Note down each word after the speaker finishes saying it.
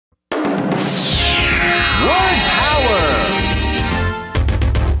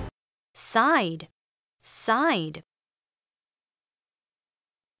side, side.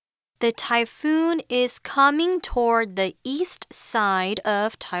 The typhoon is coming toward the east side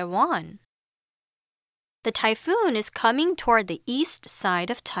of Taiwan. The typhoon is coming toward the east side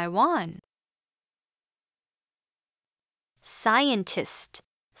of Taiwan. Scientist,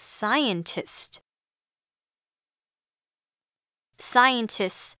 scientist.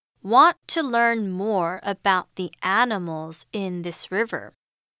 Scientists want to learn more about the animals in this river.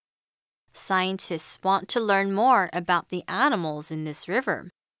 Scientists want to learn more about the animals in this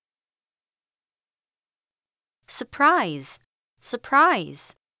river. Surprise,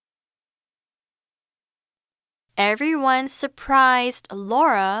 surprise. Everyone surprised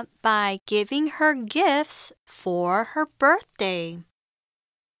Laura by giving her gifts for her birthday.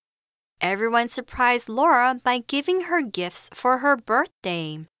 Everyone surprised Laura by giving her gifts for her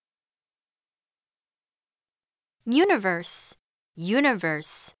birthday. Universe,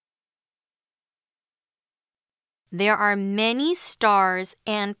 universe. There are many stars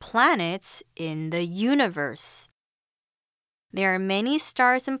and planets in the universe. There are many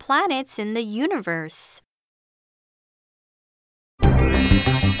stars and planets in the universe.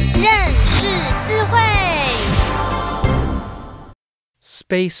 认识字汇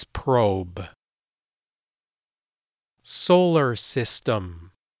Space probe. Solar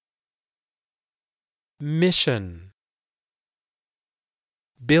system. Mission.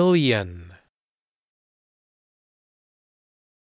 Billion.